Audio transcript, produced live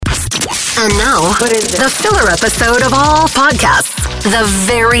And now, the filler episode of all podcasts. The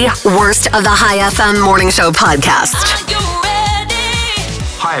very worst of the High FM Morning Show podcast.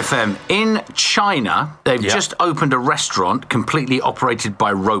 Hi FM. In China, they've just opened a restaurant completely operated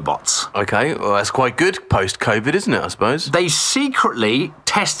by robots. Okay, well, that's quite good post-COVID, isn't it, I suppose? They secretly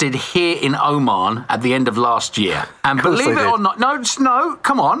tested here in Oman at the end of last year. And believe it or not, no,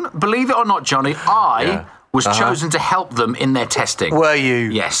 come on. Believe it or not, Johnny, I was chosen to help them in their testing. Were you?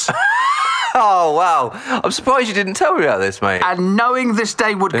 Yes. Oh, wow. I'm surprised you didn't tell me about this, mate. And knowing this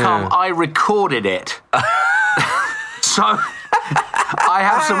day would come, I recorded it. So I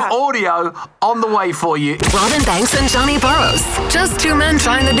have some audio on the way for you. Robin Banks and Johnny Burrows. Just two men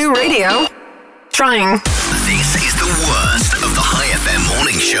trying to do radio. Trying. This is the worst of the High FM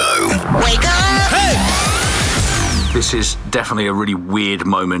Morning Show. Wake up! Hey! This is definitely a really weird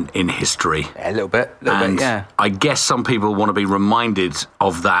moment in history. Yeah, a little bit, yeah. I guess some people want to be reminded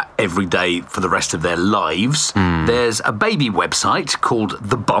of that every day for the rest of their lives. There's a baby website called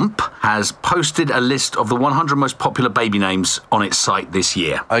The Bump, has posted a list of the 100 most popular baby names on its site this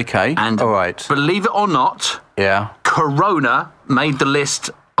year. Okay, And all right. believe it or not, Corona made the list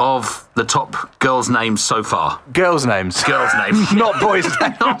of the top girls' names so far. Girls' names? Girls' names. Not boys'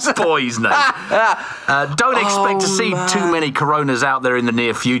 names. Not boys' names. Don't expect to see too many Coronas out there in the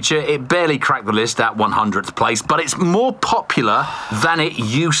near future. It barely cracked the list at 100th place, but it's more popular than it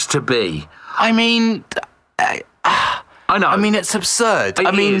used to be. I mean... I know. I mean, it's absurd.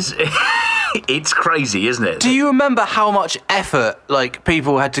 It is. It's crazy, isn't it? Do you remember how much effort,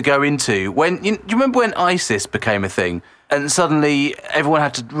 people had to go into when... Do you remember when ISIS became a thing? And suddenly everyone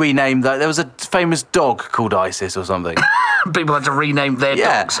had to rename that. There was a famous dog called ISIS or something. People had to rename their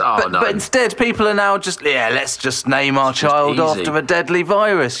dogs. Oh, no. But instead, people are now just, let's just name our child after a deadly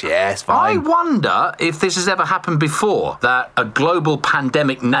virus. Yeah, it's fine. I wonder if this has ever happened before, that a global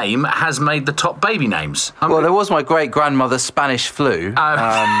pandemic name has made the top baby names. Well, there was my great-grandmother's Spanish flu.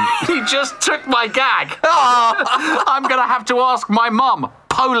 You just took my gag. I'm going to have to ask my mum.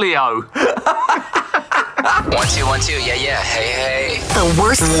 Polio. 1, 2, 1, 2, yeah, hey. The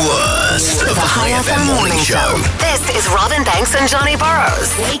worst Worst of the High FM Morning Show. This is Robin Banks and Johnny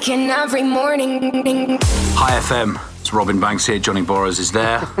Burrows. Waking every morning. Hi FM. It's Robin Banks here. Johnny Burrows is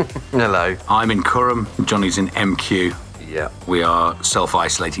there. Hello. I'm in Curram. Johnny's in MQ. Yeah. We are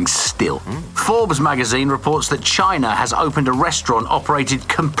self-isolating still. Forbes magazine reports that China has opened a restaurant operated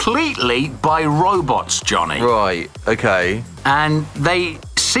completely by robots, Johnny. Right, okay. And they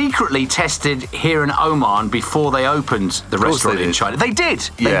secretly tested here in Oman before they opened the restaurant in China. They did.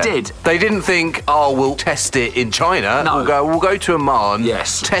 They did. They didn't think, we'll test it in China. No. We'll go to Oman,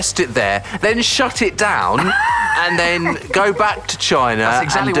 Yes. test it there, then shut it down, and then go back to China That's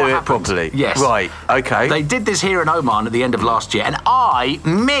exactly and do what it happened. properly. Yes. Right, okay. They did this here in Oman at the end of last year, and I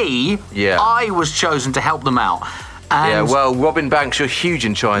was chosen to help them out. And well, Robin Banks, you're huge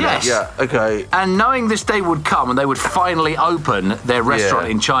in China. Yes. Yeah, okay. And knowing this day would come and they would finally open their restaurant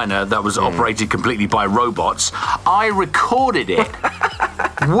in China that was operated completely by robots, I recorded it.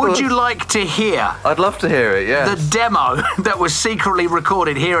 Would you like to hear I'd love to hear it, yeah. the demo that was secretly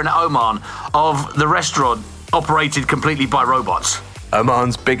recorded here in Oman of the restaurant operated completely by robots?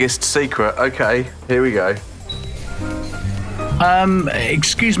 Oman's biggest secret. Okay, here we go.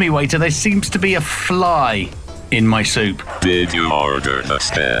 Excuse me, waiter, there seems to be a fly in my soup. Did you order the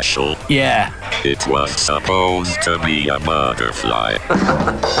special? Yeah. It was supposed to be a butterfly.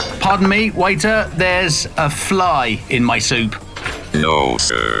 Pardon me, waiter, there's a fly in my soup. No,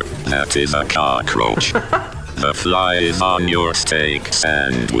 sir. That is a cockroach. The fly is on your steak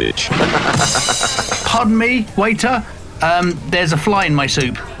sandwich. Pardon me, waiter, there's a fly in my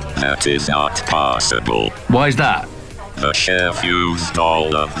soup. That is not possible. Why is that? The chef used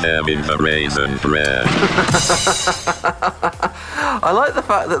all of them in the raisin bread. I like the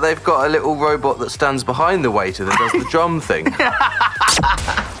fact that they've got a little robot that stands behind the waiter that does the drum thing.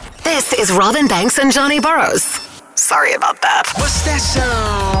 This is Robin Banks and Johnny Burrows. Sorry about that. What's that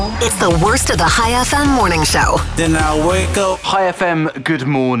sound? It's the worst of the High FM Morning Show. Then I wake up. Hi FM, good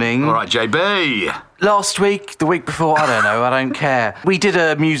morning. All right, JB. Last week, the week before, I don't know, I don't care. We did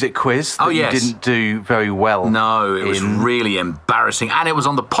a music quiz that you didn't do very well. No, it was really embarrassing. And it was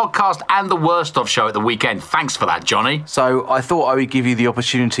on the podcast and the Worst Of show at the weekend. Thanks for that, Johnny. So I thought I would give you the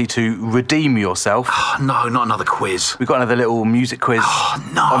opportunity to redeem yourself. Oh, no, not another quiz. We've got another little music quiz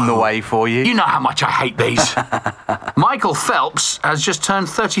on the way for you. You know how much I hate these. Michael Phelps has just turned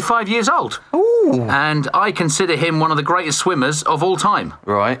 35 years old. Ooh. And I consider him one of the greatest swimmers of all time.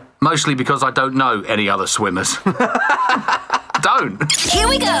 Right. Mostly because I don't know any other swimmers. Don't. Here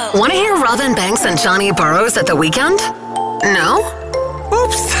we go. Want to hear Robin Banks and Johnny Burrows at the weekend? No?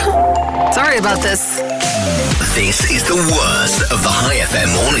 Oops. Sorry about this. This is the worst of the High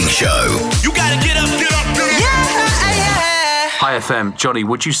FM morning show. You gotta get up, get up, get up. Yeah. Hi FM, Johnny,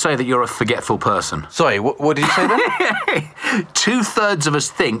 would you say that you're a forgetful person? Sorry, what did you say then? 2/3 of us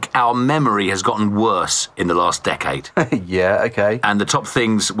think our memory has gotten worse in the last decade. Yeah, okay. And the top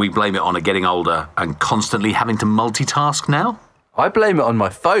things we blame it on are getting older and constantly having to multitask now. I blame it on my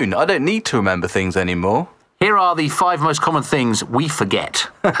phone. I don't need to remember things anymore. Here are the 5 most common things we forget.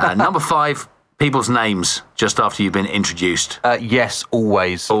 Number 5, people's names just after you've been introduced. Yes,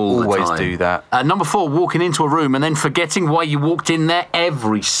 always. All the always time. do that. Number 4, walking into a room and then forgetting why you walked in there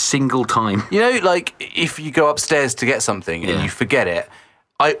every single time. You know, like, if you go upstairs to get something and Yeah. you forget it,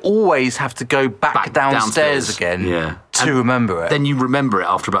 I always have to go back downstairs again to remember it. Then you remember it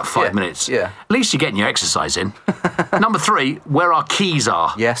after about 5 Yeah, minutes. yeah. At least you're getting your exercise in. Number 3, where our keys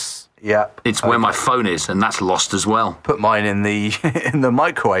are. Yes, yeah. It's where my phone is, and that's lost as well. Put mine in the in the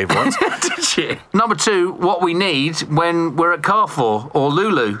microwave once. Did you? Number 2, what we need when we're at Carrefour or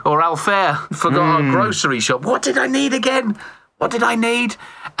Lulu or Alfair. Forgot our grocery shop. What did I need again? What did I need?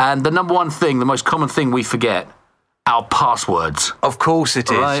 And the number 1 thing, the most common thing we forget, our passwords. Of course it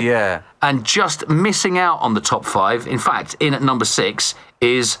is, Right. yeah. And just missing out on the top 5, in fact, in at number 6,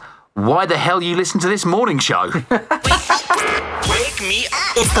 is why the hell you listen to this morning show. Wake me up.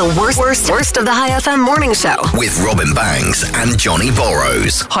 It's the worst of the High FM morning show. With Robin Banks and Johnny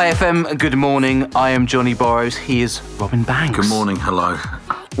Borrows. Hi FM, good morning. I am Johnny Borrows. He is Robin Banks. Good morning, hello.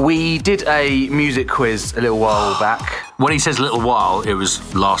 We did a music quiz a little while back. When he says little while, it was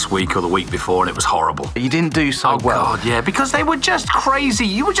last week or the week before, and it was horrible. You didn't do so well. God, yeah, because they were just crazy.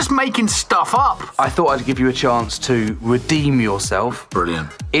 You were just making stuff up. I thought I'd give you a chance to redeem yourself. Brilliant.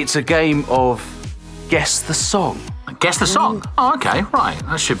 It's a game of guess the song Guess the song. Oh, okay, right.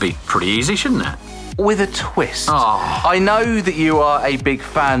 That should be pretty easy, shouldn't it? with a twist. Oh. I know that you are a big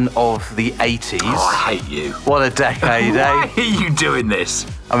fan of the 80s. Oh, I hate you. What a decade, Why eh? are you doing this?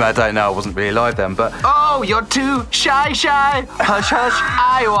 I mean, I don't know. I wasn't really alive then, but Oh, you're too shy. Hush,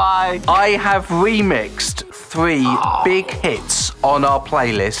 hush, why? I have remixed 3 big hits on our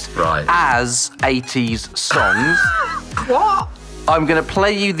playlist Right. as 80s songs. What? I'm going to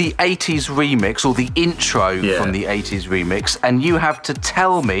play you the 80s remix, or the intro Yeah. from the 80s remix, and you have to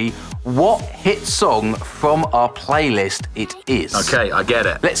tell me what hit song from our playlist it is. Okay, I get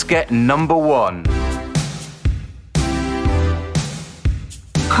it. Let's get number 1.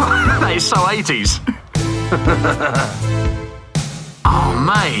 That is so 80s. Oh,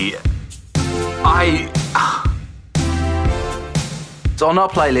 mate. It's on our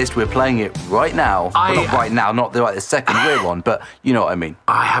playlist. We're playing it right now. Well, not right now, not right the second we're on, but you know what I mean.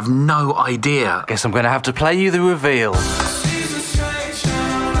 I have no idea. Guess I'm going to have to play you the reveal.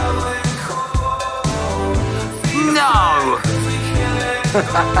 No!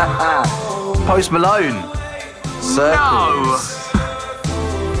 Post Malone. Circles.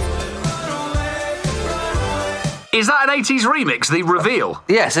 Is that an 80s remix, the reveal?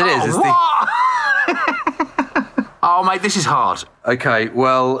 Yes, it is. Oh, It's what? Oh, mate, this is hard. Okay,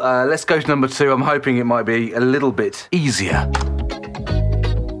 well, let's go to number 2. I'm hoping it might be a little bit easier.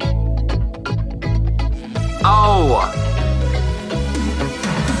 Oh.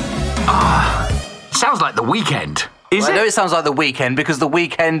 Sounds like The Weeknd. Is I know it? it sounds like The Weeknd because The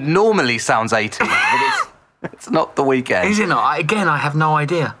Weeknd normally sounds 80s, but it's not The Weeknd. Is it not? I have no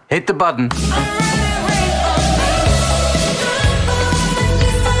idea. Hit the button.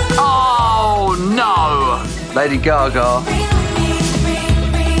 Oh, no. Lady Gaga.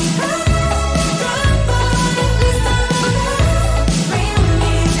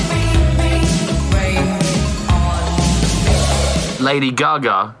 Lady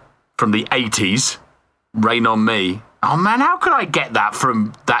Gaga from the 80s, Rain on Me. Oh, man, how could I get that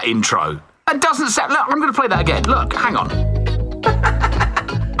from that intro? That doesn't sound... Look, I'm going to play that again. Look, hang on.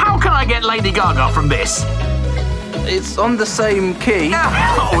 How can I get Lady Gaga from this? It's on the same key.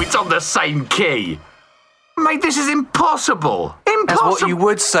 Oh, it's on the same key. Mate, this is impossible. Impossible. That's what you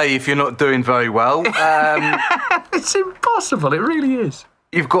would say if you're not doing very well. It's impossible. It really is.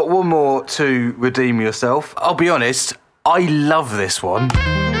 You've got one more to redeem yourself. I'll be honest, I love this one.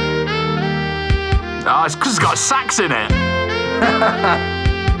 Oh, it's because it's got sax in it.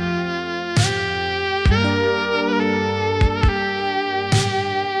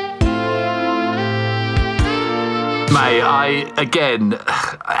 Mate, and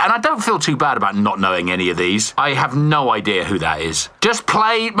I don't feel too bad about not knowing any of these. I have no idea who that is. Just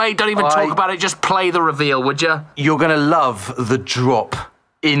play, mate, don't even talk about it. Just play the reveal, would you? You're going to love the drop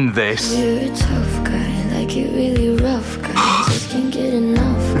in this. You're a tough guy, like it really rough guy. Just can't get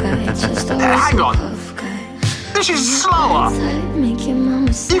enough guy. Just always Hang a on. puff guy. This is slower. Make your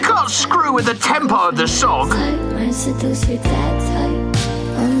mama You can't screw do with the tempo of the song. Might seduce your dad type.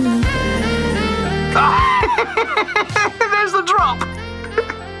 There's the drop.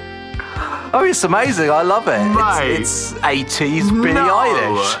 Oh, it's amazing. I love it. Mate. It's 80s Billie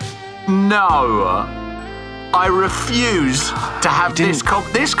Eilish. No. I refuse to have this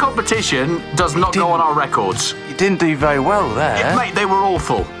competition does not go on our records. You didn't do very well there. Mate, they were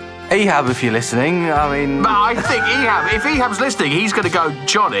awful. Ehab, if you're listening, I mean... But I think Ehab, if Ehab's listening, he's going to go,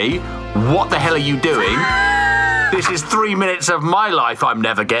 Johnny, what the hell are you doing? This is 3 minutes of my life I'm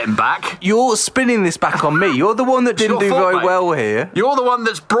never getting back. You're spinning this back on me. You're the one that didn't do very well here. You're the one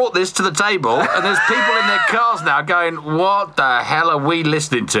that's brought this to the table, and there's people in their cars now going, what the hell are we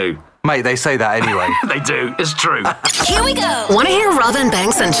listening to? Mate, they say that anyway. They do. It's true. Here we go. Want to hear Robin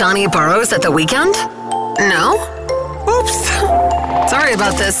Banks and Johnny Burrows at the weekend? No? Oops. Sorry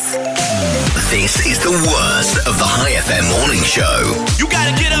about this. This is the worst of the High FM morning show. You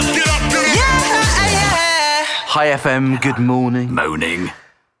gotta get up, get up, get up. Yeah. Hi FM, good morning. Moaning.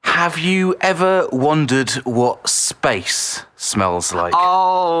 Have you ever wondered what space smells like?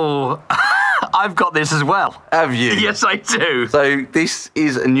 Oh, I've got this as well. Have you? Yes, I do. So this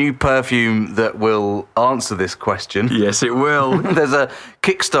is a new perfume that will answer this question. Yes, it will. There's a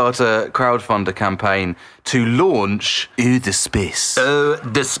Kickstarter crowdfunder campaign to launch Eau de Space.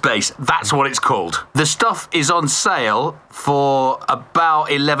 The Space. That's what it's called. The stuff is on sale for about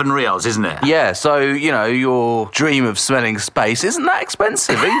 11 reals, isn't it? Yeah, so, your dream of smelling space isn't that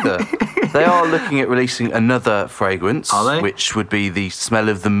expensive either. They are looking at releasing another fragrance. Are they? Which would be the smell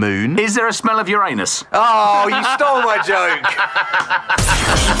of the moon. Is there a smell of Uranus? Oh, you stole my joke.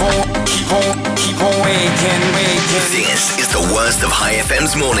 Keep on waking. This is the worst of High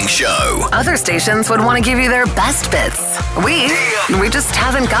FM's morning show. Other stations would want to give you their best bits. We just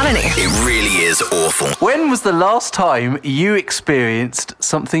haven't got any. It really is awful. When was the last time you experienced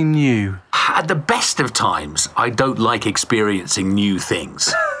something new? At the best of times, I don't like experiencing new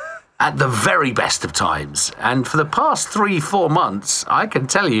things. At the very best of times. And for the past 3-4 months, I can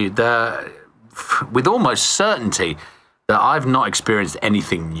tell you that with almost certainty that I've not experienced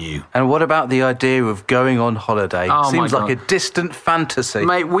anything new. And what about the idea of going on holiday? Oh, Seems my like God. a distant fantasy.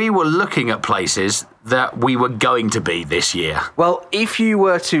 Mate, we were looking at places that we were going to be this year. Well, if you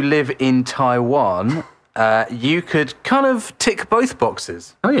were to live in Taiwan, you could kind of tick both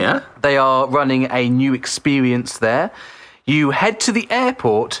boxes. Oh, yeah? They are running a new experience there. You head to the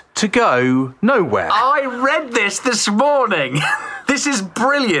airport to go nowhere. I read this morning. This is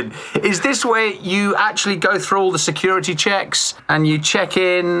brilliant. Is this where you actually go through all the security checks and you check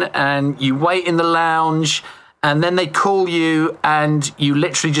in and you wait in the lounge and then they call you and you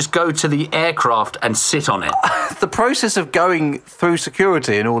literally just go to the aircraft and sit on it? The process of going through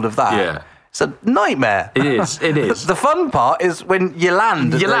security and all of that. Yeah. It's a nightmare. It is. The fun part is when you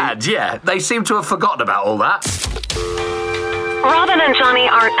land. Yeah. They seem to have forgotten about all that. Robin and Johnny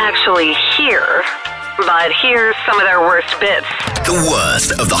aren't actually here, but here's some of their worst bits. The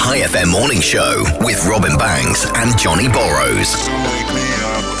worst of the High FM morning show with Robin Banks and Johnny Borrows.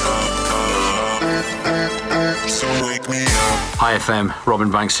 Hi FM, Robin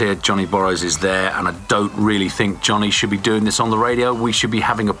Banks here, Johnny Borrows is there, and I don't really think Johnny should be doing this on the radio. We should be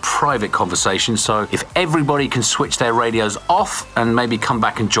having a private conversation, so if everybody can switch their radios off and maybe come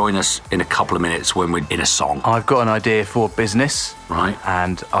back and join us in a couple of minutes when we're in a song. I've got an idea for business. Right.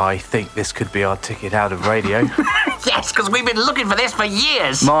 And I think this could be our ticket out of radio. Yes, because we've been looking for this for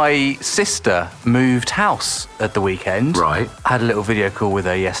years. My sister moved house at the weekend. Right. I had a little video call with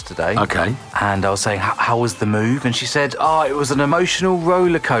her yesterday. Okay. And I was saying, how was the move? And she said, it was an emotional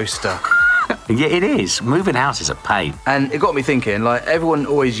roller coaster. Yeah, it is. Moving house is a pain. And it got me thinking, everyone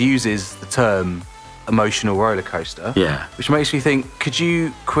always uses the term emotional roller coaster. Yeah. Which makes me think, could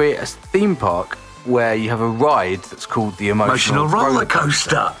you create a theme park where you have a ride that's called the emotional roller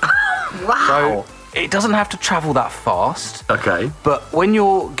coaster. Wow. So it doesn't have to travel that fast. Okay. But when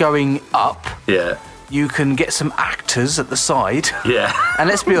you're going up, Yeah. you can get some actors at the side. Yeah. And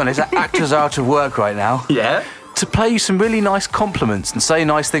let's be honest, actors are out of work right now. Yeah. To play you some really nice compliments and say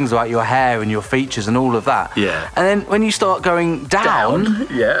nice things about your hair and your features and all of that. Yeah. And then when you start going down,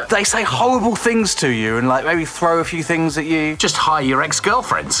 Yeah. they say horrible things to you and maybe throw a few things at you. Just hire your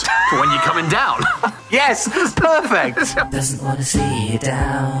ex-girlfriends for when you're coming down. Yes, perfect. Doesn't wanna see you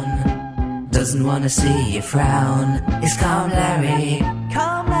down. Doesn't wanna see you frown. It's Calm Larry.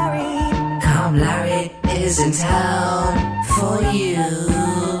 Calm Larry. Calm Larry is in town for you.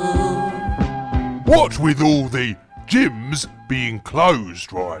 What with all the gyms being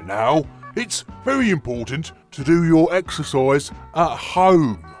closed right now, it's very important to do your exercise at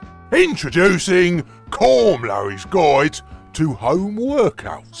home. Introducing Calm Larry's Guide to Home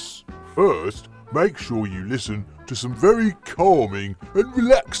Workouts. first, make sure you listen to some very calming and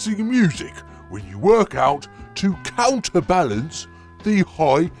relaxing music when you work out to counterbalance the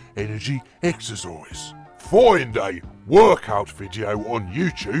high energy exercise. Find a workout video on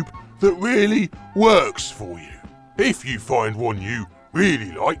YouTube that really works for you. If you find one you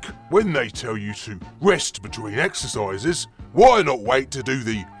really like, when they tell you to rest between exercises, why not wait to do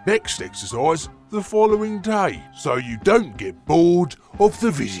the next exercise the following day so you don't get bored of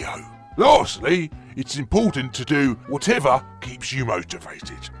the video? Lastly, it's important to do whatever keeps you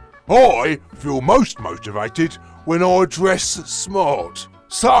motivated. I feel most motivated when I dress smart.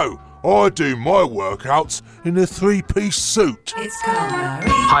 So, I do my workouts in a 3-piece suit.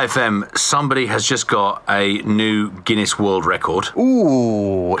 Hi FM, somebody has just got a new Guinness World Record.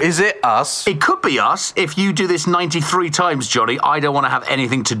 Ooh, is it us? It could be us. If you do this 93 times, Johnny, I don't want to have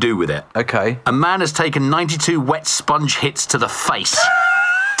anything to do with it. Okay. A man has taken 92 wet sponge hits to the face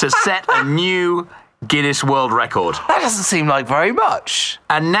to set a new Guinness World Record. That doesn't seem like very much.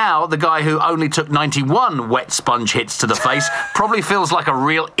 And now the guy who only took 91 wet sponge hits to the face probably feels like a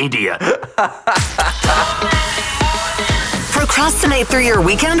real idiot. Procrastinate through your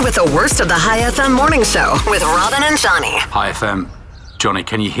weekend with the worst of the High FM morning show with Robin and Johnny. Hi FM. Johnny,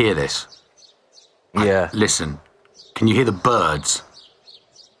 can you hear this? Yeah. Listen, can you hear the birds?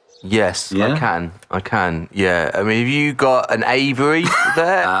 Yes, Yeah? I can. Yeah. I mean, have you got an aviary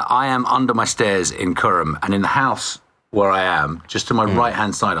there? I am under my stairs in Curram, and in the house where I am, just to my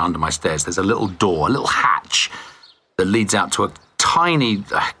right-hand side under my stairs, there's a little door, a little hatch that leads out to a tiny,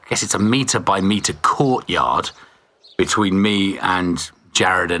 I guess it's a metre by metre courtyard between me and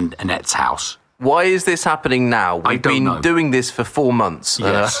Jared and Annette's house. Why is this happening now? We've don't been know. doing this for 4 months.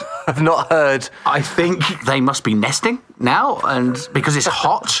 Yes. I've not heard. I think they must be nesting now, and because it's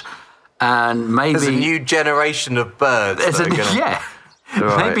hot, and maybe There's a new generation of birds. There's that are gonna- yeah.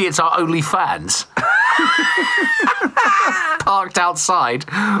 Right. Maybe it's our only fans parked outside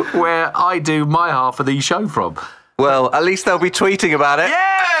where I do my half of the show from. Well, at least they'll be tweeting about it.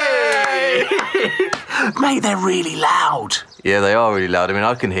 Yay! Mate, they're really loud. Yeah, they are really loud. I mean,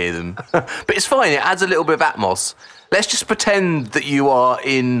 I can hear them. But it's fine. It adds a little bit of atmos. Let's just pretend that you are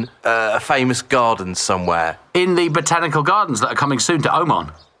in a famous garden somewhere. In the botanical gardens that are coming soon to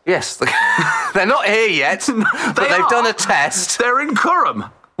Oman. Yes. They're not here yet, but they've done a test. They're in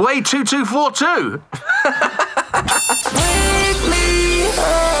Curram. Way 2242.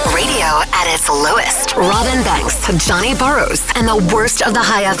 Radio at its lowest. Robin Banks, Johnny Burrows, and the worst of the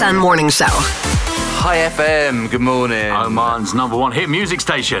High FM morning show. Hi FM, good morning. Oman's #1 hit music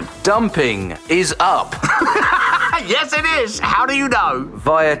station. Dumping is up. Yes, it is. How do you know?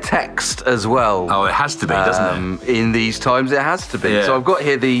 Via text as well. Oh, it has to be, doesn't it? In these times, it has to be. Yeah. So I've got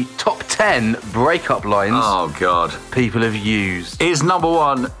here the top 10 breakup lines Oh, God. people have used. Is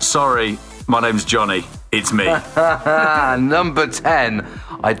 #1, sorry, my name's Johnny. It's me. Number 10,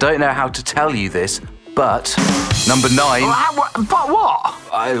 I don't know how to tell you this, but number 9, But what?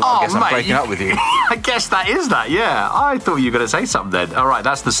 I guess I'm mate, breaking up with you. I guess that is that, yeah. I thought you were going to say something then. All right,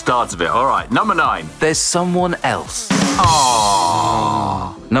 that's the start of it. All right, number 9. There's someone else.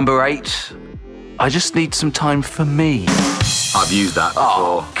 Oh. Number 8, I just need some time for me. I've used that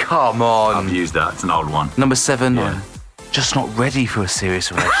before. Oh, come on. I've used that. It's an old one. Number 7, Yeah. I'm just not ready for a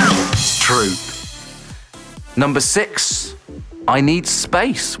serious relationship. It's true. Number 6, I need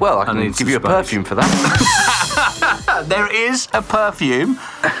space. Well, I can need give you a some space. perfume for that. There is a perfume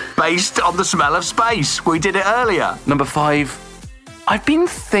based on the smell of space. We did it earlier. Number 5, I've been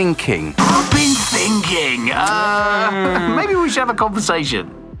thinking. I've been thinking. Maybe we should have a conversation.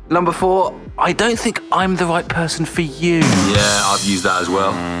 Number 4, I don't think I'm the right person for you. Yeah, I've used that as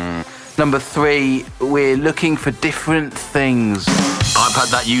well. Number 3, we're looking for different things. I've had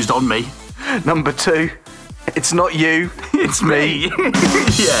that used on me. Number 2, it's not you, It's me.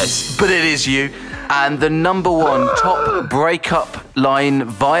 Yes. but it is you. And the number 1 top breakup line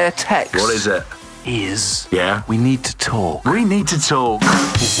via text. What is it? Is Yeah. we need to talk. We need to talk.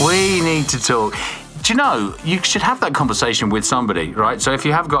 We need to talk. Do you know, you should have that conversation with somebody, right? So if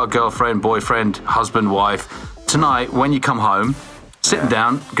you have got a girlfriend, boyfriend, husband, wife, tonight when you come home, sit them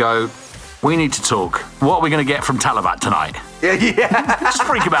down, go, we need to talk. What are we going to get from Talabat tonight? Yeah. Just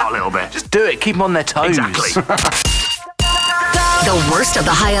freak them out a little bit. Just do it. Keep them on their toes. Exactly. The worst of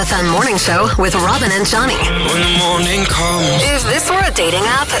the High FM morning show with Robin and Johnny. When the morning comes. If this were a dating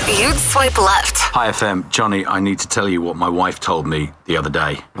app, you'd swipe left. Hi FM, Johnny, I need to tell you what my wife told me the other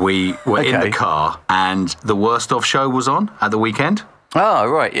day. We were in Okay. the car and the Worst Of show was on at the weekend. Oh,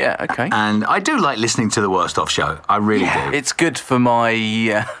 right, yeah, okay. And I do like listening to the Worst Off show. I really do. It's good for my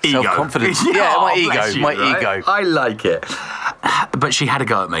self-confidence. Yeah, Oh, my bless ego. you, right? I like it. But she had a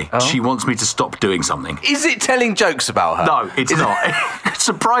go at me. Oh. She wants me to stop doing something. Is it telling jokes about her? No, it's not.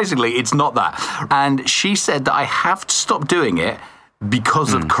 Surprisingly, it's not that. And she said that I have to stop doing it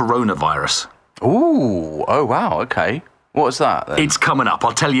because of coronavirus. Ooh, oh wow, okay. What's that then? It's coming up.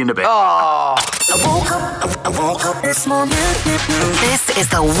 I'll tell you in a bit. Oh. I woke up this morning. This is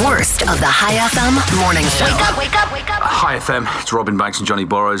the worst of the High FM morning show. Wake up. Hi FM, it's Robin Banks and Johnny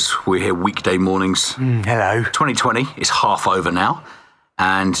Borrows. We're here weekday mornings. Hello. 2020 is half over now,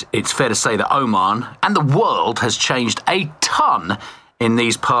 and it's fair to say that Oman and the world has changed a ton in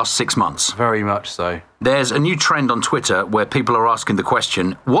these past 6 months. Very much so. There's a new trend on Twitter where people are asking the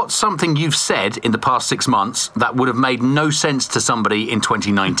question, what's something you've said in the past 6 months that would have made no sense to somebody in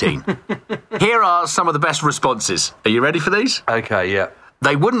 2019? Here are some of the best responses. Are you ready for these? Okay, yeah.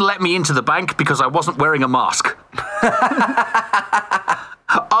 They wouldn't let me into the bank because I wasn't wearing a mask.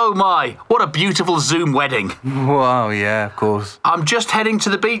 Oh my, what a beautiful Zoom wedding. Wow, yeah, of course. I'm just heading to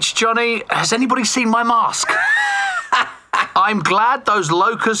the beach, Johnny. Has anybody seen my mask? I'm glad those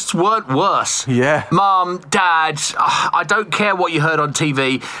locusts weren't worse. Yeah. Mum, Dad, I don't care what you heard on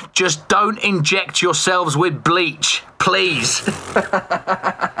TV. Just don't inject yourselves with bleach, please.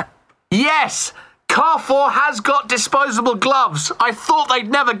 Yes, Carrefour has got disposable gloves. I thought they'd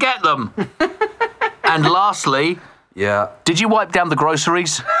never get them. And lastly, yeah. Did you wipe down the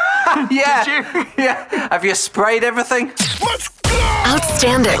groceries? Yeah. Did you? Yeah. Have you sprayed everything?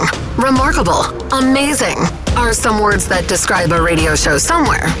 Outstanding, remarkable, amazing are some words that describe a radio show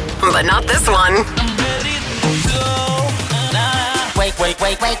somewhere, but not this one.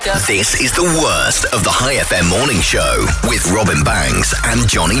 Wake up. This is the worst of the High FM morning show with Robin Banks and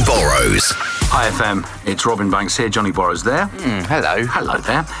Johnny Borrows. Hi FM, it's Robin Banks here, Johnny Borrows there. Hello. Hello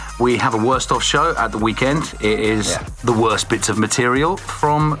there. We have a worst off show at the weekend. It is the worst bits of material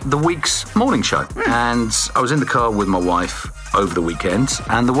from the week's morning show. And I was in the car with my wife over the weekend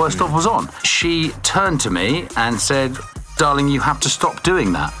and the worst off was on. She turned to me and said, darling, you have to stop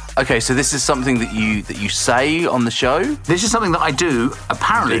doing that. Okay, so this is something that you say on the show? This is something that I do,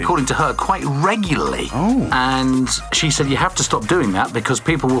 apparently, according to her, quite regularly. Oh. And she said, you have to stop doing that because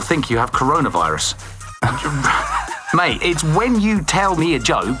people will think you have coronavirus. Mate, it's when you tell me a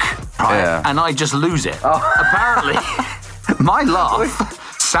joke, right, and I just lose it. Oh. Apparently, my laugh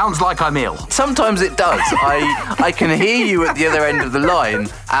sounds like I'm ill. Sometimes it does. I can hear you at the other end of the line,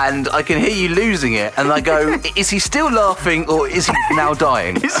 and I can hear you losing it, and I go, is he still laughing, or is he now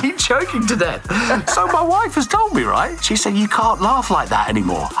dying? Is he choking to death? So my wife has told me, right? She said, you can't laugh like that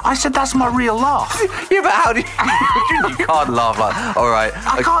anymore. I said, that's my real laugh. Yeah, but how do you can't laugh like that? All right.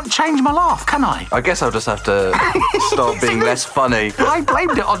 I can't change my laugh, can I? I guess I'll just have to start being less funny. I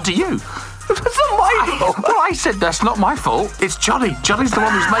blamed it onto you. That's not my fault. Well, I said that's not my fault. It's Johnny. Johnny's the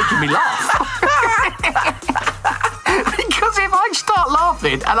one who's making me laugh. Because if I start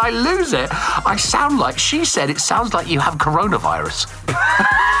laughing and I lose it, I sound like, she said, it sounds like you have coronavirus.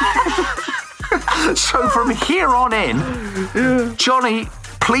 So from here on in, Johnny,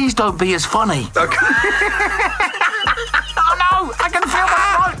 please don't be as funny. Okay. Oh no, I can feel my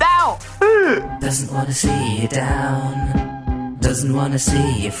throat now. Doesn't want to see you down. Doesn't wanna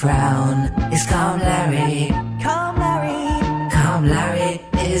see you frown. It's Calm Larry. Calm Larry. Calm Larry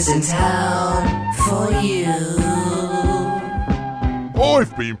is in town for you.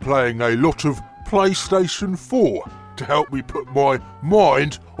 I've been playing a lot of PlayStation 4 to help me put my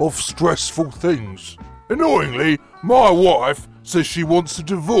mind off stressful things. Annoyingly, my wife says she wants a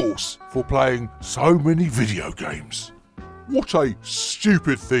divorce for playing so many video games. What a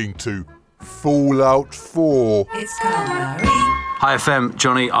stupid thing to fall out for. It's Calm Larry. Hi FM,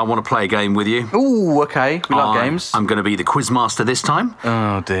 Johnny, I want to play a game with you. Ooh, okay. We like games. I'm going to be the quizmaster this time.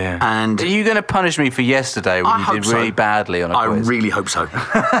 Oh dear. And are you going to punish me for yesterday when you did really badly on a quiz? I really hope so.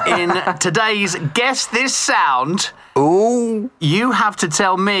 In today's Guess This Sound, you have to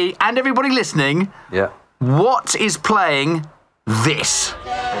tell me and everybody listening what is playing this.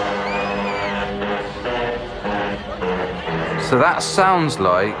 So that sounds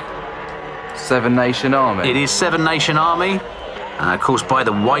like Seven Nation Army. It is Seven Nation Army. Of course, by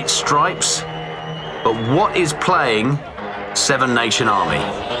the White Stripes. But what is playing Seven Nation Army?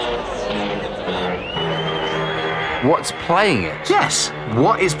 What's playing it? Yes,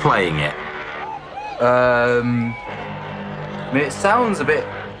 what is playing it? I mean, it sounds a bit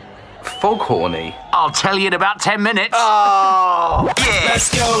foghorny. I'll tell you in about 10 minutes. Oh! Yeah!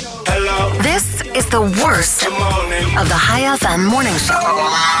 Let's go. Hello. This is the worst of the High FM morning show.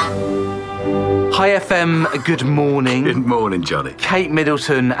 Hi FM, good morning. Good morning, Johnny. Kate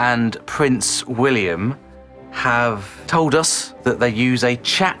Middleton and Prince William have told us that they use a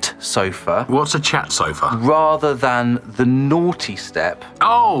chat sofa. What's a chat sofa? Rather than the naughty step.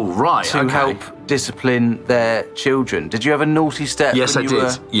 Oh, right. To help discipline their children. Did you have a naughty step? Yes, I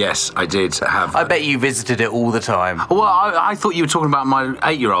did. Yes, I did have. I bet you visited it all the time. Well, I thought you were talking about my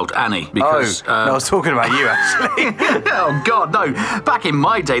 8-year-old, Annie. Because, no, I was talking about you, actually. Oh, God, no. Back in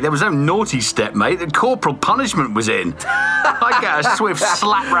my day, there was no naughty step, mate. The corporal punishment was in. I'd get a swift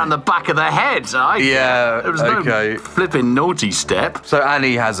slap round the back of the head. There was no flipping naughty step. So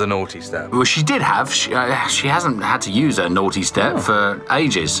Annie has a naughty step? Well, she did have. She hasn't had to use her naughty step for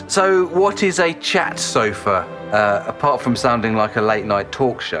ages. So what is a chat sofa, apart from sounding like a late night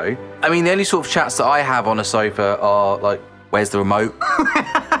talk show? I mean, the only sort of chats that I have on a sofa are like, where's the remote?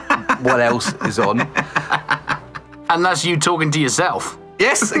 What else is on? And that's you talking to yourself.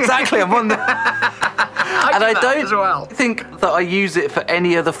 Yes, exactly. I'm on there. And I don't think that I use it for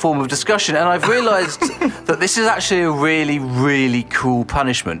any other form of discussion. And I've realised that this is actually a really, really cool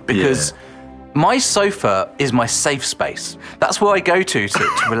punishment because my sofa is my safe space. That's where I go to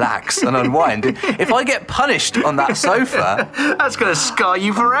relax and unwind. If I get punished on that sofa... That's going to scar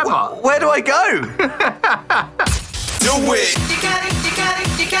you forever. Where do I go? Do it.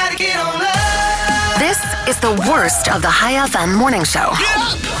 You gotta get on up. This is the worst of the High FM morning show.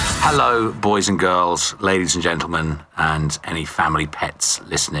 Hello, boys and girls, ladies and gentlemen, and any family pets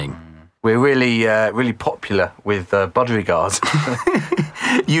listening. We're really popular with Budgerigars.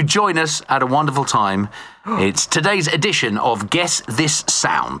 You join us at a wonderful time. It's today's edition of Guess This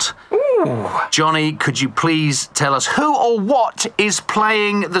Sound. Ooh. Johnny, could you please tell us who or what is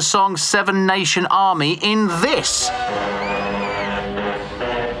playing the song Seven Nation Army in this?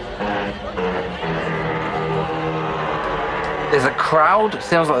 There's a crowd.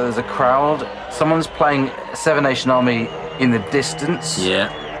 Sounds like there's a crowd. Someone's playing Seven Nation Army in the distance.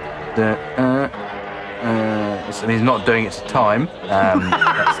 Yeah. So he's not doing it to time.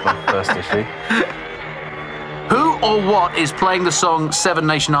 That's my first issue. Who or what is playing the song Seven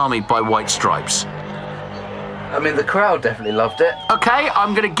Nation Army by White Stripes? I mean, the crowd definitely loved it. Okay,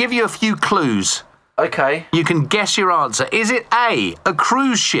 I'm going to give you a few clues. Okay. You can guess your answer. Is it A, a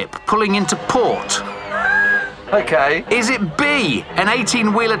cruise ship pulling into port? Okay. Is it B, an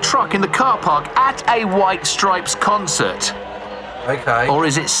 18-wheeler truck in the car park at a White Stripes concert? Okay. Or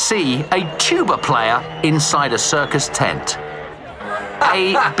is it C, a tuba player inside a circus tent?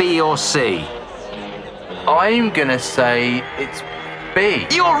 A, B, or C? I'm gonna say it's B.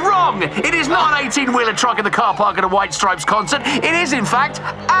 You're wrong! It is not an 18-wheeler truck in the car park at a White Stripes concert. It is, in fact,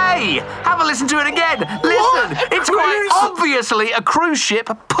 A. Have a listen to it again. Listen. What? It's quite obviously a cruise ship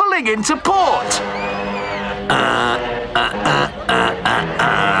pulling into port.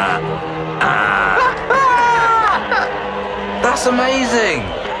 That's amazing.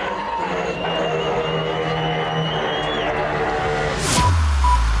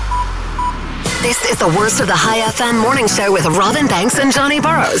 This is the worst of the High FM morning show with Robin Banks and Johnny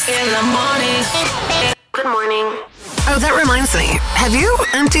Burrows. In the morning. Good morning. Oh, that reminds me. Have you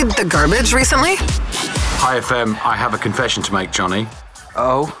emptied the garbage recently? Hi FM, I have a confession to make, Johnny.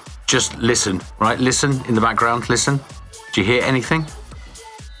 Oh? Just listen, right? Listen in the background, listen. Do you hear anything?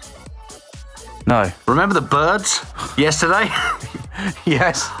 No. Remember the birds yesterday?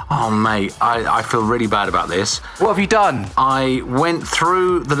 Yes. Oh, mate, I feel really bad about this. What have you done? I went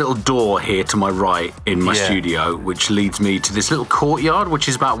through the little door here to my right in my studio, which leads me to this little courtyard, which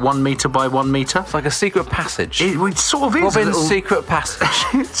is about 1 metre by 1 metre. It's like a secret passage. It sort of is. Robin's secret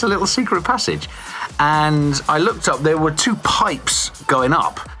passage. It's a little secret passage. And I looked up, there were 2 pipes going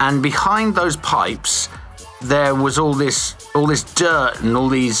up, and behind those pipes there was all this dirt and all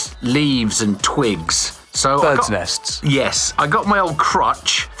these leaves and twigs. So Birds' nests. Yes, I got my old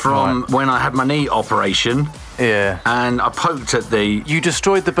crutch from when I had my knee operation. Yeah. And I poked at the... You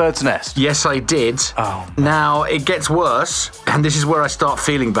destroyed the bird's nest? Yes, I did. Oh. Now, it gets worse, and this is where I start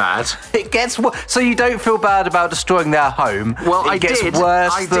feeling bad. It gets worse? So you don't feel bad about destroying their home? Well, it gets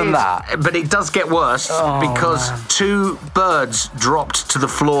worse than that? But it does get worse because 2 birds dropped to the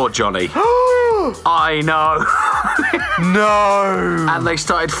floor, Johnny. I know. No. And they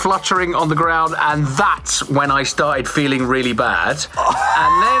started fluttering on the ground, and that's when I started feeling really bad.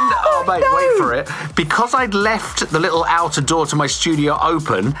 And then, wait for it. Because I'd left the little outer door to my studio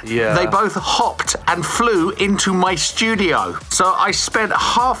open, they both hopped and flew into my studio. So I spent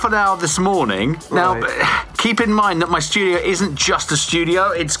half an hour this morning. Now, keep in mind that my studio isn't just a studio.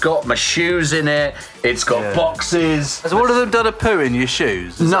 It's got my shoes in it. It's got boxes. Has one of them done a poo in your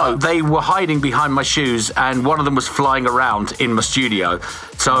shoes? No, they were hiding behind my shoes, and one of them was flying around in my studio.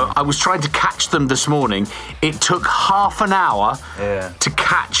 So I was trying to catch them this morning. It took half an hour to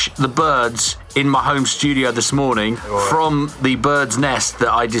catch the birds in my home studio this morning from the bird's nest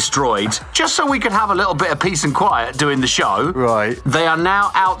that I destroyed, just so we could have a little bit of peace and quiet doing the show. Right. They are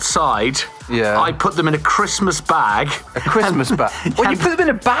now outside. Yeah. I put them in a Christmas bag. A Christmas bag? Well, you put them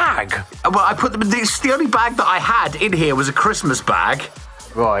in a bag? Well, I put them in the only bag that I had in here was a Christmas bag.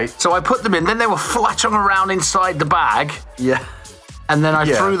 Right. So I put them in, then they were fluttering around inside the bag. Yeah. And then I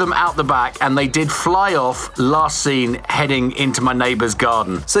threw them out the back, and they did fly off, last seen heading into my neighbour's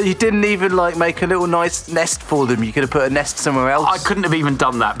garden. So you didn't even, make a little nice nest for them? You could have put a nest somewhere else? I couldn't have even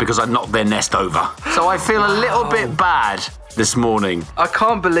done that because I knocked their nest over. So I feel a little bit bad this morning. I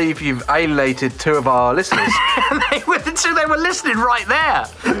can't believe you've alienated two of our listeners. They were listening right there.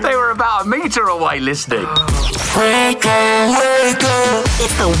 They were about a metre away listening. Wake up, wake up.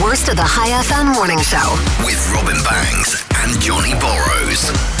 It's the worst of the High FM morning show. With Robin Banks and Johnny Borrows.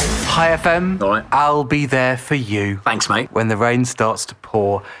 Hi FM, All right. I'll be there for you. Thanks, mate. When the rain starts to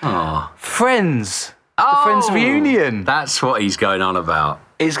pour. Aww. Friends. The Friends reunion. That's what he's going on about.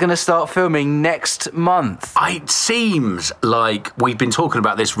 Is going to start filming next month. It seems like we've been talking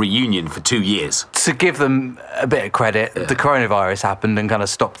about this reunion for 2 years. To give them a bit of credit, the coronavirus happened and kind of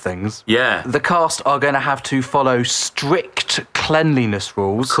stopped things. Yeah. The cast are going to have to follow strict cleanliness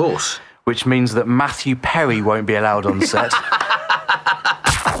rules. Of course. Which means that Matthew Perry won't be allowed on set.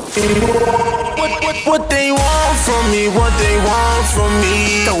 What they want from me, what they want from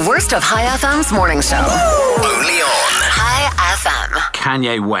me. The worst of High FM's morning show. Only on High FM.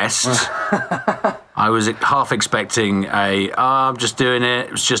 Kanye West. I was half expecting I'm just doing it.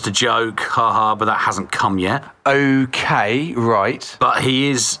 It was just a joke, haha, but that hasn't come yet. Okay, right. But he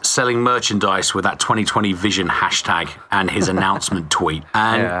is selling merchandise with that 2020 Vision hashtag and his announcement tweet.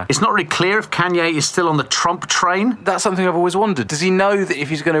 And it's not really clear if Kanye is still on the Trump train. That's something I've always wondered. Does he know that if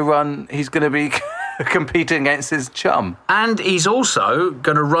he's going to run, he's going to be competing against his chum? And he's also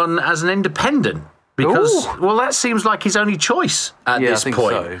going to run as an independent. Because, well, that seems like his only choice at this point.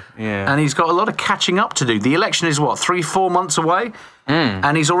 So. Yeah. And he's got a lot of catching up to do. The election is, 3-4 months away?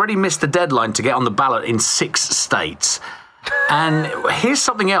 And he's already missed the deadline to get on the ballot in 6 states. And here's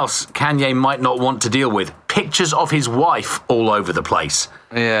something else Kanye might not want to deal with. Pictures of his wife all over the place.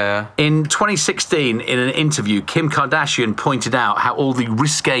 Yeah. In 2016, in an interview, Kim Kardashian pointed out how all the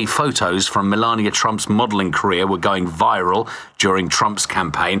risque photos from Melania Trump's modelling career were going viral during Trump's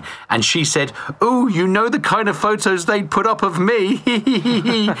campaign. And she said, "Ooh, you know the kind of photos they'd put up of me."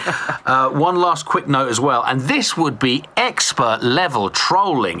 One last quick note as well, and this would be expert-level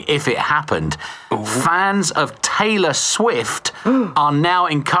trolling if it happened. Fans of Taylor Swift are now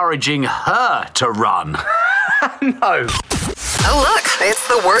encouraging her to run. No. Oh, look, it's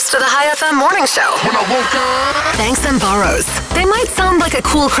the worst of the High FM morning show. When I woke up. Banks and Burrows. They might sound like a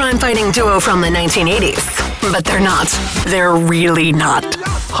cool crime-fighting duo from the 1980s, but they're not. They're really not.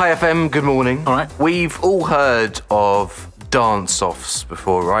 Hi FM, good morning. All right. We've all heard of dance-offs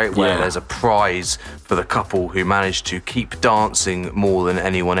before, right? Where there's a prize for the couple who manage to keep dancing more than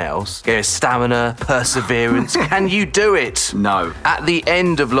anyone else. There's stamina, perseverance. Can you do it? No. At the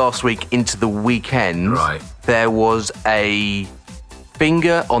end of last week into the weekend, there was a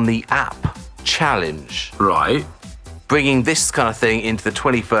finger on the app challenge. Right. Bringing this kind of thing into the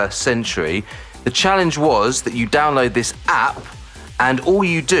 21st century. The challenge was that you download this app and all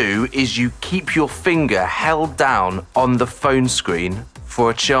you do is you keep your finger held down on the phone screen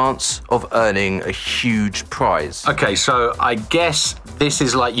for a chance of earning a huge prize. Okay, so I guess this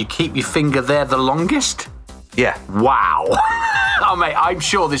is like you keep your finger there the longest? Yeah. Wow. Oh, mate, I'm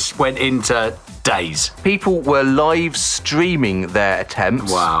sure this went into days. People were live streaming their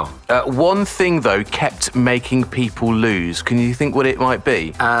attempts. Wow. One thing, though, kept making people lose. Can you think what it might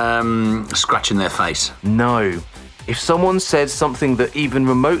be? Scratching their face. No. If someone said something that even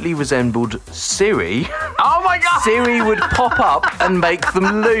remotely resembled Siri, oh my God, Siri would pop up and make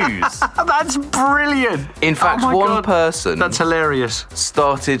them lose. That's brilliant. In fact, one person, that's hilarious,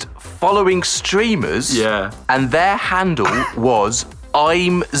 started following streamers, and their handle was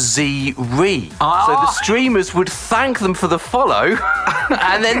I'm Z-Re. Oh. So the streamers would thank them for the follow,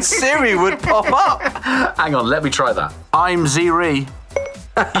 and then Siri would pop up. Hang on, let me try that. I'm Z-Re.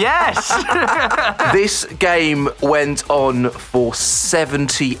 Yes! This game went on for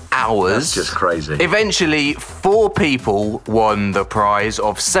 70 hours. That's just crazy. Eventually, 4 people won the prize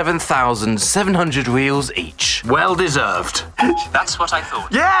of 7,700 reals each. Well deserved. That's what I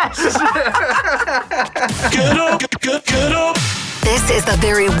thought. Yes! Get up, get up. This is the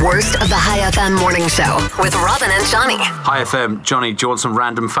very worst of the High FM morning show with Robin and Johnny. Hi FM, Johnny, do you want some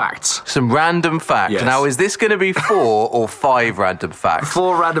random facts? Some random facts. Yes. Now, is this going to be 4 or 5 random facts?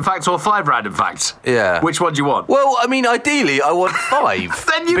 4 random facts or 5 random facts? Yeah. Which one do you want? Well, I mean, ideally, I want 5.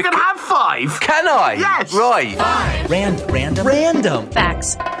 Then you can have 5. Can I? Yes. Right. 5 random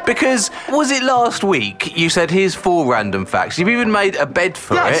facts. Because, was it last week you said, here's 4 random facts? You've even made a bed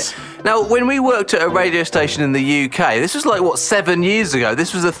for Yes. it. Now, when we worked at a radio station in the UK, this was like, 7 years ago?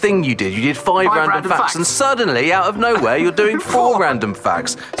 This was a thing you did. You did 5 random facts, and suddenly, out of nowhere, you're doing 4 random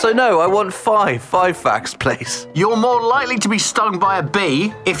facts. So, no, I want 5. 5 facts, please. You're more likely to be stung by a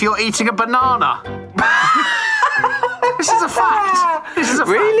bee if you're eating a banana. This is a fact. This is a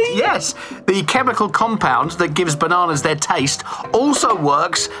Really? fact. Yes. The chemical compound that gives bananas their taste also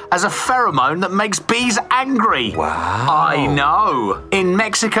works as a pheromone that makes bees angry. Wow. I know. In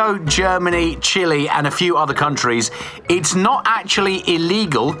Mexico, Germany, Chile, and a few other countries, it's not actually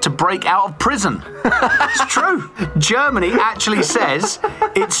illegal to break out of prison. It's true. Germany actually says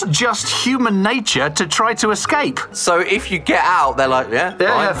it's just human nature to try to escape. So, if you get out, they're like,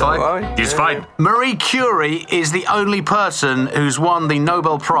 Yeah, fine. Right. He's fine. Marie Curie is the only person who's won the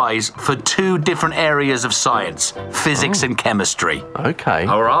Nobel Prize for 2 different areas of science, physics and chemistry. Okay.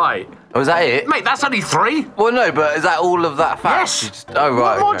 All right. Oh, is that it? Mate, that's only 3. Well, no, but is that all of that fact? Yes. Oh,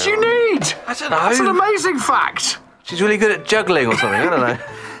 right. What okay. do you need? I don't know. That's an amazing fact. She's really good at juggling or something. I don't know.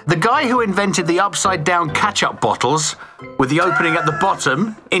 The guy who invented the upside-down ketchup bottles with the opening at the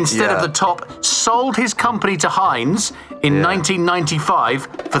bottom instead of the top sold his company to Heinz in 1995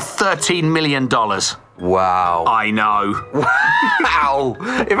 for $13 million. Wow. I know. Wow.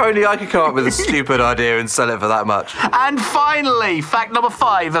 If only I could come up with a stupid idea and sell it for that much. And finally, fact number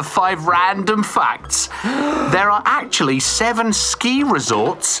 5 of 5 random facts. There are actually 7 ski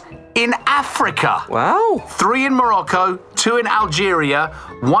resorts in Africa. Wow. 3 in Morocco, 2 in Algeria,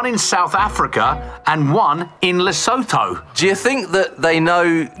 1 in South Africa, and 1 in Lesotho. Do you think that they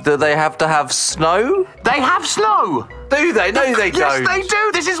know that they have to have snow? They have snow. Do they? No, they don't. Yes, they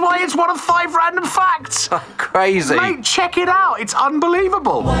do. This is why it's one of 5 random facts. Crazy. Mate, check it out. It's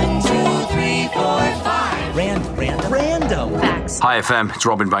unbelievable. 1, 2, 3, 4, 5 random facts. Hi FM, it's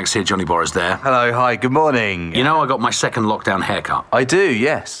Robin Banks here, Johnny Borrows there. Hello, hi, good morning. You know I got my second lockdown haircut. I do,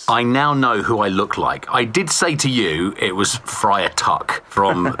 yes. I now know who I look like. I did say to you it was Friar Tuck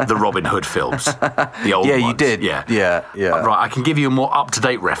from the Robin Hood films. The old ones. You did. Yeah. Right, I can give you a more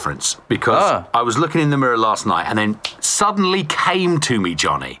up-to-date reference because I was looking in the mirror last night and then suddenly came to me,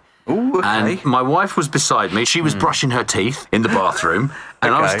 Johnny. Ooh, okay. And my wife was beside me. She was brushing her teeth in the bathroom.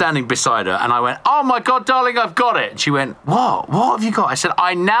 And I was standing beside her and I went, "Oh my God, darling, I've got it." And she went, "What? What have you got?" I said,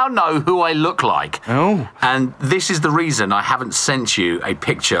 "I now know who I look like." Oh. And this is the reason I haven't sent you a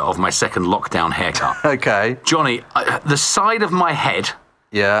picture of my second lockdown haircut. Okay. Johnny, the side of my head,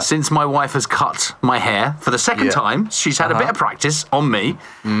 since my wife has cut my hair for the second time, she's had a bit of practice on me,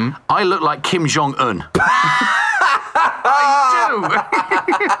 I look like Kim Jong-un. I do.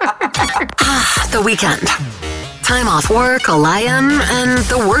 The weekend. Time off work, a lie-in, and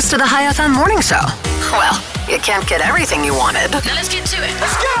the worst of the High FM morning show. Well, you can't get everything you wanted. Now let's get to it.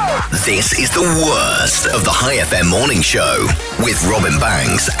 Let's go! This is the worst of the High FM morning show with Robin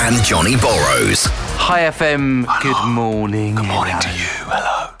Banks and Johnny Borrows. Hi FM, good morning. Good morning to you.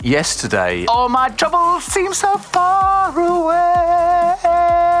 Hello. Yesterday, all my troubles seem so far away.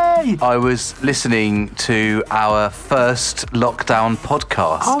 I was listening to our first lockdown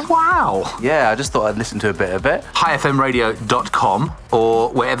podcast. Oh, wow. Yeah, I just thought I'd listen to a bit of it. highfmradio.com or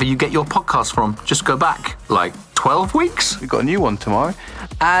wherever you get your podcasts from. Just go back like 12 weeks. We've got a new one tomorrow.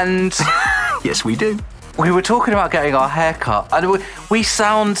 And yes, we do. We were talking about getting our hair cut, and we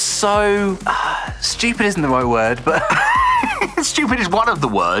sound so... stupid isn't the right word, but... Stupid is one of the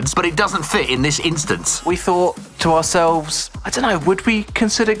words, but it doesn't fit in this instance. We thought to ourselves, I don't know, would we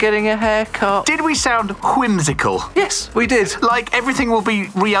consider getting a haircut? Did we sound whimsical? Yes, we did. Like everything will be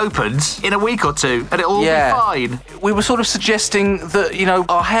reopened in a week or two, and it'll all be fine. We were sort of suggesting that, you know,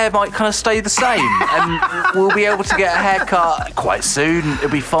 our hair might kind of stay the same, and we'll be able to get a haircut quite soon. It'll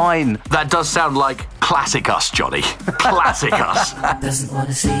be fine. That does sound like classic us, Johnny. Classic us. Doesn't want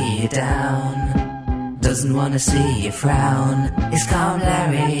to see you down. Doesn't want to see you frown. It's Calm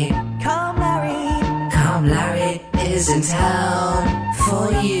Larry. Calm Larry. Calm Larry is in town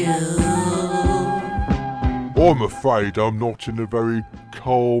for you. I'm afraid I'm not in a very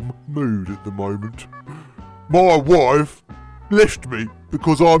calm mood at the moment. My wife left me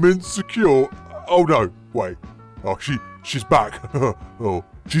because I'm insecure. Oh no, wait. Oh, she's back. Oh,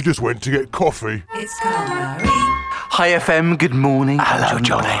 she just went to get coffee. It's Calm Larry. Hi FM, good morning. Hello,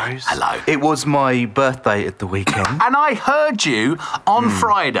 Johnny. Burrows. Hello. It was my birthday at the weekend. And I heard you on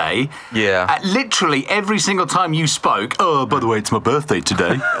Friday. Yeah. Literally every single time you spoke, oh, by the way, it's my birthday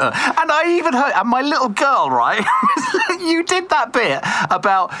today. And I even heard, and my little girl, right? You did that bit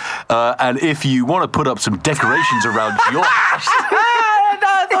about, and if you want to put up some decorations around your house. No,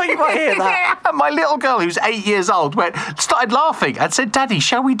 I thought you might hear that. And my little girl, who's 8 years old, started laughing and said, Daddy,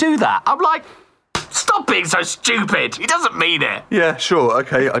 shall we do that? I'm like, stop being so stupid. He doesn't mean it. Yeah, sure.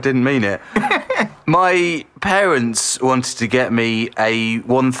 Okay, I didn't mean it. My parents wanted to get me a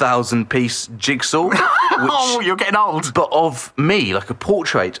 1,000-piece jigsaw. Oh, you're getting old. But of me, like a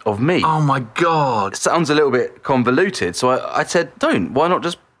portrait of me. Oh, my God. It sounds a little bit convoluted. So I said, don't. Why not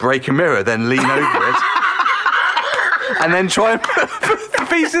just break a mirror, then lean over it, and then try and put the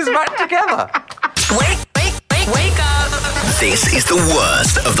pieces back together? Wake up. This is the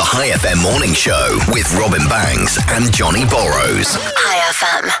worst of the High FM morning show with Robin Banks and Johnny Borrows. High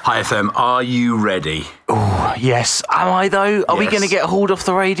FM. Hi FM, are you ready? Oh, yes. Am I, though? Are we going to get hauled off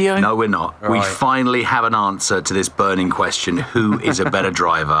the radio? No, we're not. Right. We finally have an answer to this burning question. Who is a better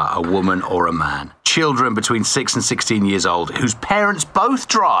driver, a woman or a man? Children between 6 and 16 years old, whose parents both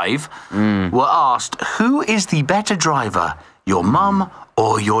drive, were asked, who is the better driver, your mum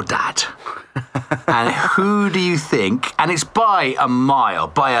or your dad? And who do you think, and it's by a mile,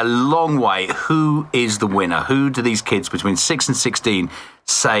 by a long way, who is the winner? Who do these kids between 6 and 16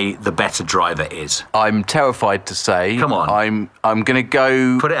 say the better driver is? I'm terrified to say. Come on. I'm going to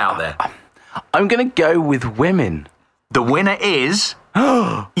go... Put it out there. I'm going to go with women. The winner is...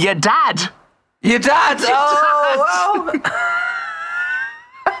 your dad. Your dad? Oh, well...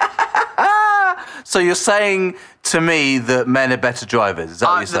 So you're saying to me that men are better drivers? Is that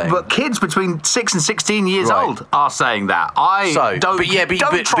what you're saying? But kids between 6 and 16 years old are saying that.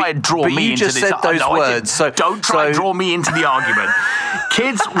 Don't try and draw me into this. You just said those words. Don't try and draw me into the argument.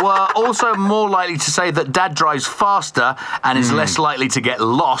 Kids were also more likely to say that dad drives faster and is less likely to get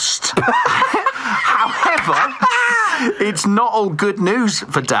lost. However, it's not all good news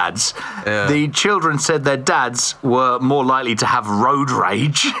for dads. Yeah. The children said their dads were more likely to have road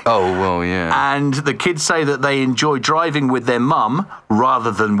rage. Oh, well, yeah. And the kids say that they enjoy driving with their mum rather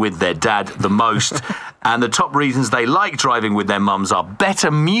than with their dad the most. And the top reasons they like driving with their mums are better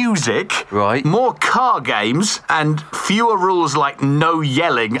music, right, more car games, and fewer rules like no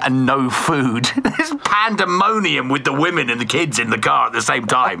yelling and no food. There's pandemonium with the women and the kids in the car at the same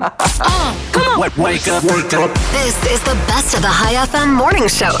time. Come on. Wake up. This is the best of the High FM morning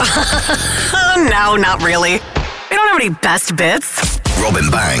show. No, not really. We don't have any best bits. Robin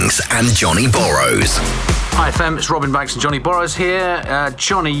Banks and Johnny Borrows. Hi FM, it's Robin Banks and Johnny Borrows here.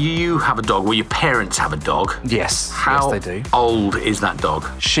 Johnny, you have a dog. Well, your parents have a dog. Yes, How yes they do. old is that dog?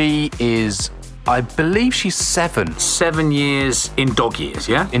 She is, I believe she's 7. 7 years in dog years,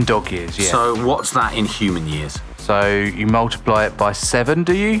 yeah? In dog years, yeah. So what's that in human years? So you multiply it by 7,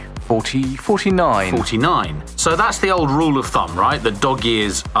 do you? 49. 49. So that's the old rule of thumb, right? That dog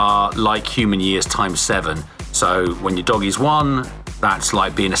years are like human years times 7. So when your dog is 1, that's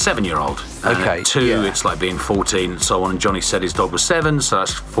like being a 7-year-old. And okay. At 2, it's like being 14 and so on. And Johnny said his dog was 7, so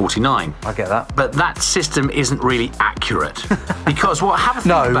that's 49. I get that. But that system isn't really accurate. Because have a think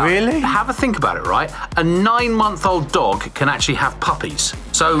about really? it. Have a think about it, right? A 9-month-old dog can actually have puppies.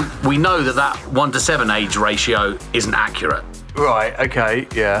 So we know that 1 to 7 age ratio isn't accurate. Right, okay,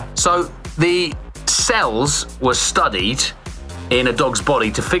 yeah. So the cells were studied in a dog's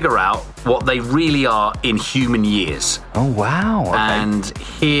body to figure out what they really are in human years. Oh, wow. Okay. And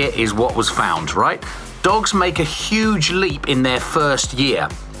here is what was found, right? Dogs make a huge leap in their first year.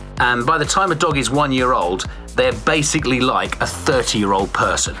 And by the time a dog is 1 year old, they're basically like a 30-year-old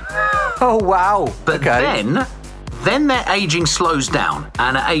person. Oh, wow. But then their aging slows down.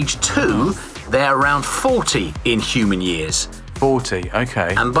 And at age 2, they're around 40 in human years. 40,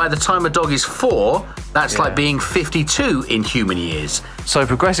 okay. And by the time a dog is 4, that's like being 52 in human years. So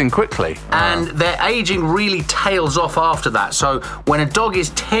progressing quickly. And their aging really tails off after that. So when a dog is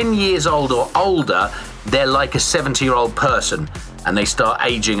 10 years old or older, they're like a 70-year-old person. And they start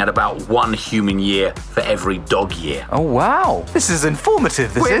aging at about 1 human year for every dog year. Oh, wow. This is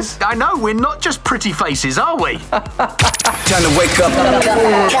informative, this is. I know, we're not just pretty faces, are we? Time to wake up.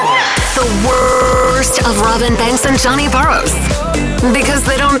 The worst of Robin Banks and Johnny Borrows. Because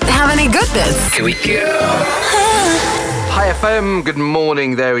they don't have any good bits. Here we go. Hi FM, good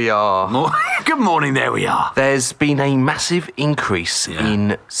morning, there we are. Good morning, there we are. There's been a massive increase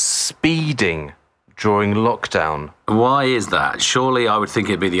in speeding during lockdown. Why is that? Surely I would think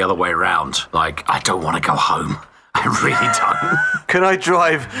it'd be the other way around. Like, I don't want to go home. I really don't. Can I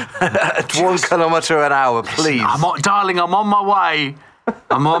drive at 1 kilometre an hour, please? Darling, I'm on my way.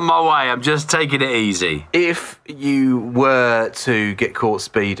 I'm on my way. I'm just taking it easy. If you were to get caught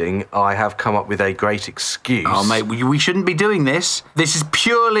speeding, I have come up with a great excuse. Oh, mate, we shouldn't be doing this. This is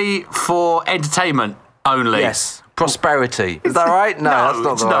purely for entertainment only. Yes. Prosperity. Is that right? No, that's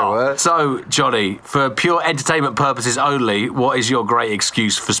not the right word. So, Johnny, for pure entertainment purposes only, what is your great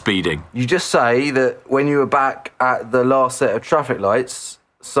excuse for speeding? You just say that when you were back at the last set of traffic lights,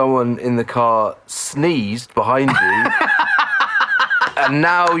 someone in the car sneezed behind you. And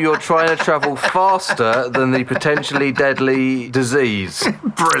now you're trying to travel faster than the potentially deadly disease.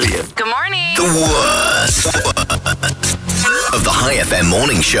 Brilliant. Good morning. The worst of the High FM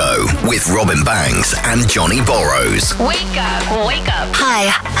morning show with Robin Banks and Johnny Borrows. Wake up. Wake up. Hi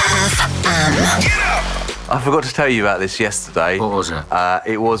FM. I forgot to tell you about this yesterday. What was it?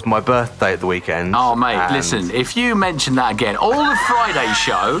 It was my birthday at the weekend. Oh, mate, listen, if you mention that again, all the Friday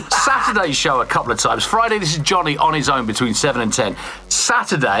show, Saturday show a couple of times. Friday, this is Johnny on his own between 7 and 10.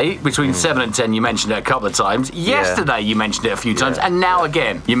 Saturday, between 7 and 10, you mentioned it a couple of times. Yesterday, you mentioned it a few times. And now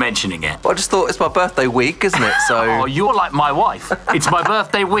again, you're mentioning it. Well, I just thought it's my birthday week, isn't it? So. Oh, you're like my wife. It's my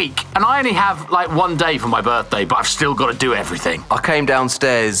birthday week. And I only have like 1 day for my birthday, but I've still got to do everything. I came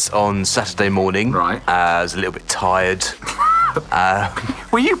downstairs on Saturday morning. Right. I was a little bit tired.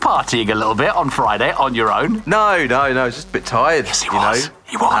 Were you partying a little bit on Friday on your own? No, I was just a bit tired. Yes, he was. Know?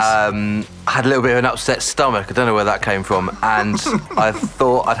 He was. I had a little bit of an upset stomach. I don't know where that came from. And I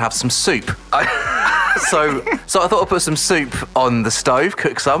thought I'd have some soup. So I thought I'd put some soup on the stove,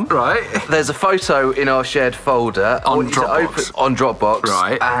 cook some. Right. There's a photo in our shared folder. On Dropbox. On Dropbox.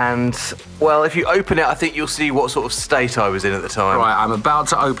 Right. And, well, if you open it, I think you'll see what sort of state I was in at the time. Right, I'm about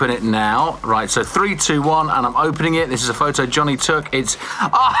to open it now. Right, so 3, 2, 1, and I'm opening it. This is a photo Johnny took. It's...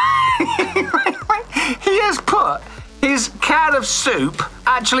 he has put his can of soup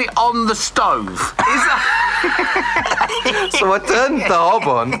actually on the stove. Is that... So I turned the hob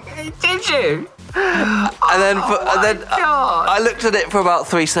on. Did you? And then I looked at it for about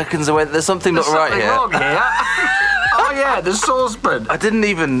 3 seconds and went, there's something not right here. Wrong here. Oh, yeah, the saucepan. I didn't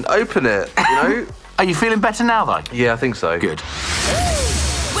even open it, you know? Are you feeling better now, though? Yeah, I think so. Good.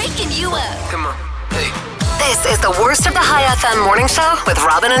 Waking you up. Come on. Hey. This is the worst of the High FM morning show with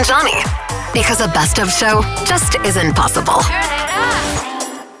Robin and Johnny. Because a best of show just isn't possible. Turn it up.